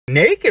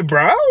naked,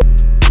 bro.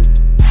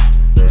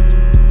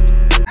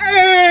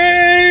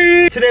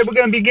 Hey! Today we're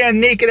gonna be getting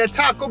naked at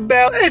Taco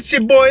Bell. It's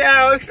your boy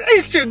Alex.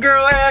 It's your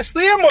girl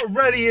Ashley. I'm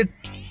ready to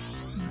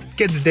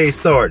get the day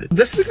started.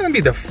 This is gonna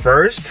be the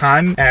first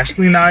time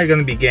Ashley and I are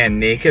gonna be getting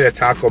naked at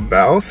Taco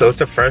Bell, so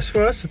it's a first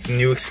for us. It's a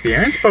new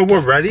experience, but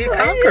we're ready to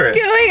conquer it.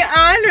 What's going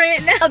on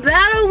right now?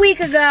 About a week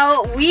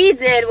ago,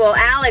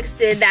 Alex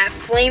did that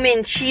flaming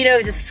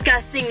Cheeto,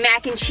 disgusting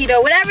mac and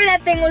Cheeto, whatever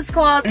that thing was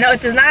called. No,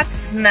 it does not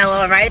smell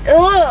alright.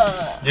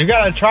 Ugh. You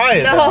gotta try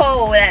it.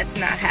 No, that's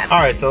not happening.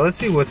 Alright, so let's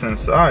see what's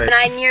inside. And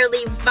I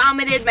nearly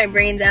vomited my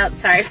brains out.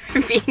 Sorry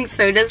for being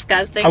so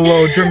disgusting. A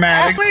little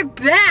dramatic. We're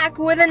back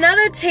with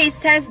another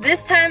taste test.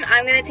 This time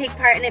I'm gonna take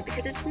part in it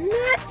because it's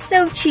not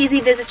so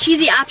cheesy. There's a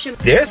cheesy option.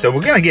 Yeah, so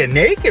we're gonna get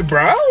naked,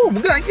 bro.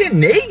 We're gonna get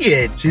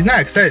naked. She's not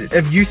excited.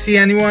 If you see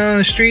anyone on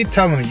the street,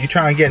 tell them you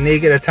trying to get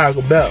naked at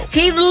Taco Bell.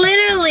 He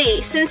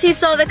literally, since he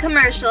saw the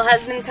commercial,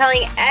 has been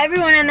telling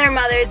everyone and their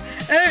mothers,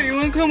 hey, you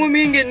wanna come with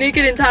me and get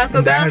naked in Taco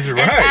Bell? That is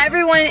right. And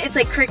everyone, it's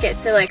like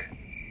crickets. They're like,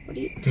 what are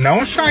you doing? No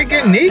one's trying to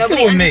get naked with me,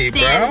 bro. Nobody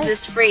understands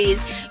this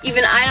phrase.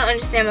 Even I don't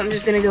understand, but I'm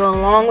just gonna go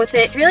along with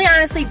it. Really,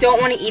 honestly, don't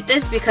want to eat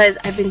this because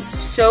I've been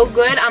so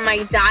good on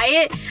my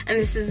diet, and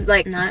this is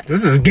like not.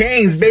 This is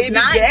gains, baby,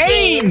 not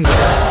gains.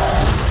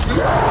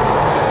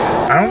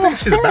 I don't think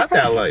she's about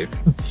that life.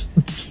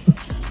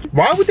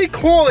 Why would they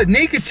call it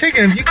naked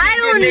chicken if you can't I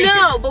don't get naked?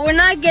 know, but we're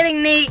not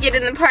getting naked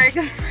in the park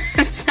of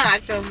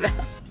Taco Bell.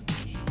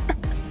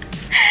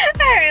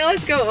 Alright,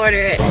 let's go order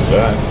it.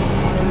 Okay.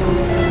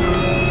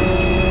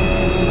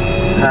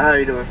 How are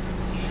you doing?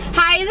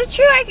 Hi, is it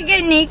true I could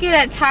get naked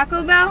at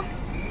Taco Bell?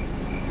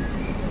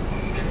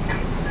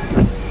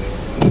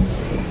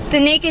 The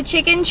naked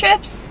chicken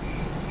strips?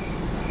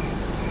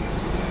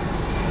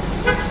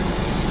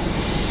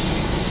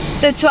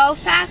 The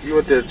 12-pack? You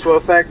want the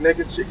 12-pack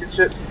naked chicken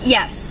chips?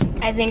 Yes.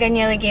 I think I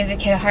nearly gave the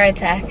kid a heart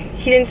attack.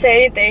 He didn't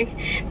say anything.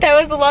 That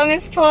was the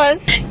longest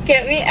pause.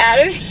 Get me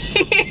out of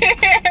here.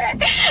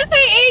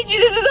 I hate you.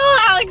 This is all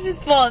Alex's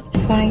fault. I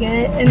just want to get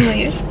it and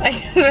leave. I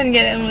just want to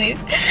get it and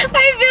leave.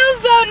 I feel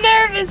so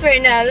nervous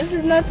right now. This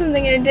is not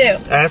something I do.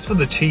 Ask for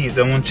the cheese.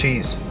 I want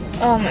cheese.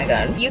 Oh my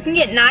god. You can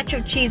get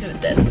nacho cheese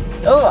with this.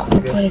 Ugh.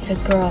 But it's a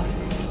girl.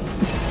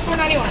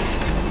 $4.91.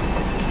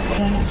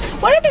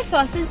 What other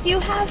sauces do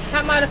you have?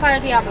 Hot modifier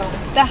Diablo.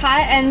 The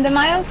hot and the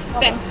mild?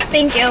 Okay.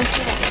 Thank you.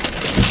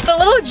 The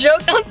little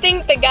joke, I don't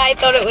think the guy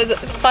thought it was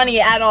funny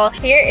at all.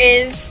 Here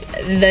is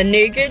the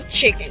naked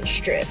chicken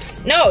strips.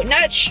 No,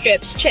 not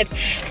strips, chips.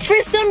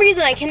 For some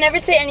reason, I can never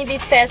say any of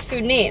these fast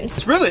food names.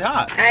 It's really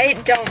hot. I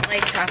don't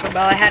like Taco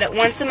Bell. I had it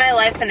once in my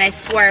life and I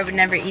swore I would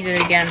never eat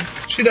it again.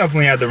 She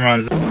definitely had the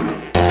runs. Is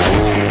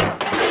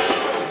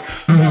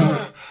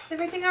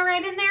everything all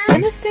right in there?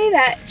 I'm gonna say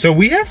that. So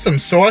we have some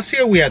sauce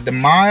here. We have the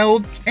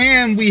mild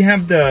and we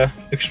have the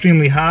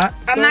extremely hot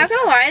sauce. I'm not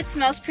gonna lie, it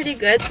smells pretty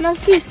good. It smells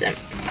decent.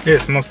 Yeah,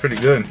 it smells pretty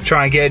good.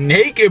 Try and get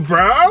naked,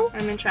 bro. I'm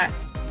gonna try.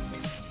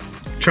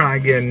 Try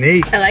and get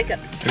naked. I like it.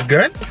 It's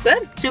good? It's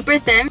good. Super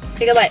thin.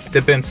 Take a bite.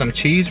 Dip in some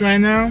cheese right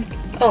now.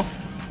 Oh,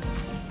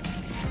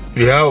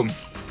 Yo,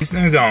 these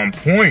things are on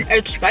point.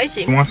 it's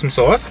spicy. You want some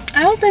sauce?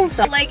 I don't think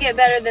so. I like it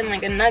better than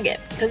like a nugget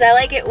because I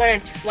like it when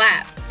it's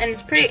flat and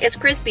it's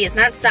crispy. It's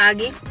not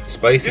soggy.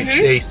 Spicy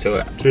taste to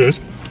it.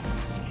 Cheers.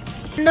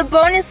 And the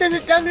bonus is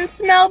it doesn't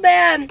smell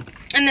bad.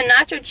 And the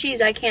nacho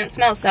cheese I can't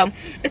smell, so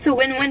it's a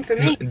win-win for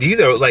me. These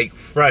are like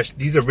fresh.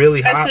 These are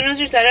really hot. As soon as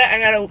you said it, I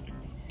got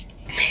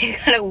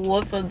a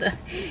whiff of the.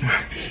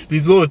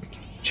 These little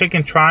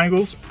chicken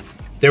triangles,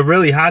 they're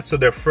really hot, so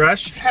they're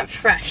fresh. It's not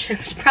fresh.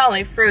 It was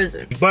probably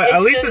frozen. But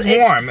at least it's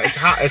warm. It's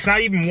hot. It's not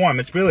even warm.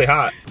 It's really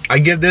hot. I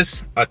give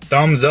this a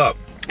thumbs up.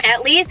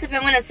 At least if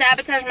I'm gonna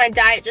sabotage my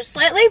diet just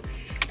slightly,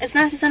 it's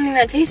not something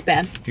that tastes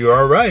bad. You're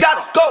all right.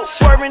 Gotta go,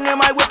 swerving in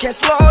my whip, can't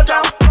slow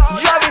down.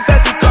 Driving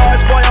fast with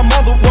cars, boy, I'm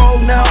on the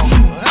road now.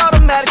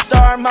 Automatic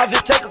star, my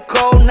Vic take a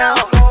cold now.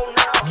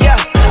 Yeah,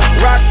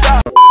 rock star.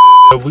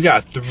 We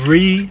got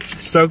 3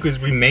 suckers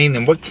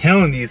remaining. We're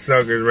killing these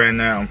suckers right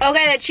now.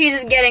 Okay, the cheese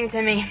is getting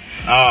to me.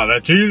 Oh,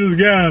 that cheese is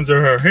getting to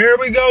her. Here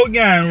we go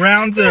again,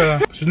 round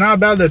 2. She's not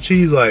about that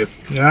cheese life,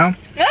 you know?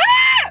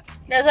 Ah!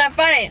 That's not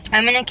funny.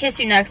 I'm gonna kiss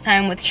you next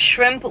time with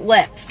shrimp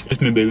lips. Kiss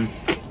me, baby.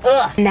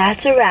 Ugh. And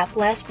that's a wrap.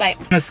 Last bite.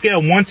 On a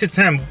scale 1 to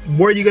 10,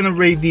 where are you gonna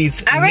rate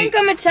these? I rank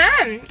them a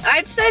 10.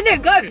 I'd say they're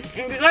good. And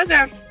if you guys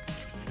are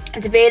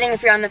debating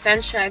if you're on the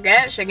fence, should I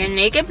get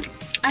naked?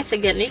 I'd say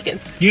get naked.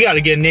 You gotta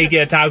get naked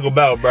at Taco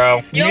Bell,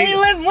 bro. You only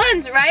live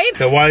once, right?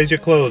 So why is your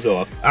clothes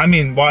off? I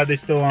mean, why are they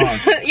still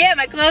on? Yeah,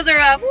 my clothes are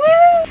off. Woo!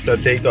 So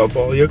take off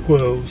all your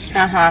clothes.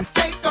 Uh-huh.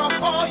 Take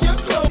off all your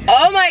clothes.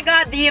 Oh my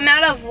god, the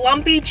amount of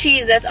lumpy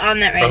cheese that's on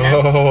that right now.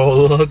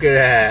 Oh, look at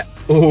that.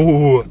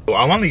 Ooh,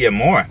 I want to get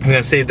more. I'm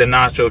gonna save the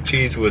nacho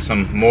cheese with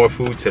some more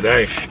food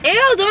today.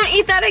 Ew, don't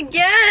eat that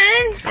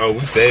again. Oh, we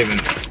saving.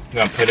 We're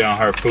gonna put it on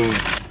her food.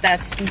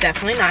 That's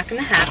definitely not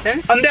gonna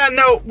happen. On that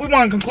note, we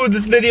want to conclude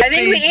this video. I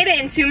think we ate it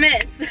in 2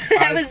 minutes.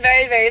 That was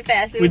very, very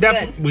fast. It was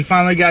good. We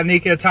finally got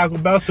naked at Taco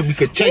Bell so we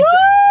could check. Woo!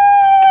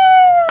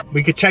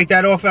 We could check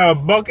that off our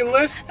bucket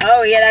list.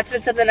 Oh yeah, that's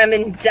been something I've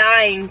been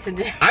dying to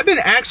do. I've been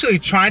actually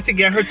trying to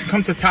get her to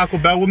come to Taco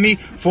Bell with me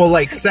for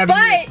like 7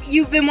 years. But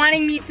you've been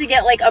wanting me to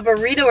get like a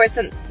burrito or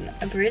something.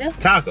 A burrito?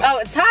 Taco. Oh,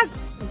 a taco.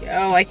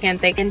 Oh, I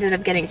can't think. Ended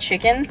up getting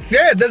chicken.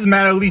 Yeah, it doesn't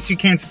matter. At least you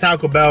came to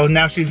Taco Bell.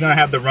 Now she's gonna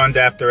have the runs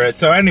after it.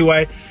 So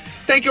anyway,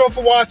 thank you all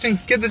for watching.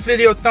 Give this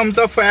video a thumbs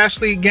up for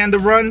Ashley again, the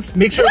runs.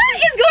 Make sure. What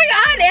is going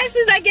on?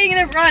 Ashley's not getting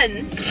the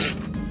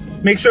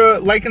runs. Make sure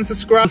like and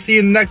subscribe. See you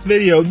in the next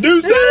video.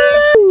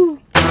 Deuces!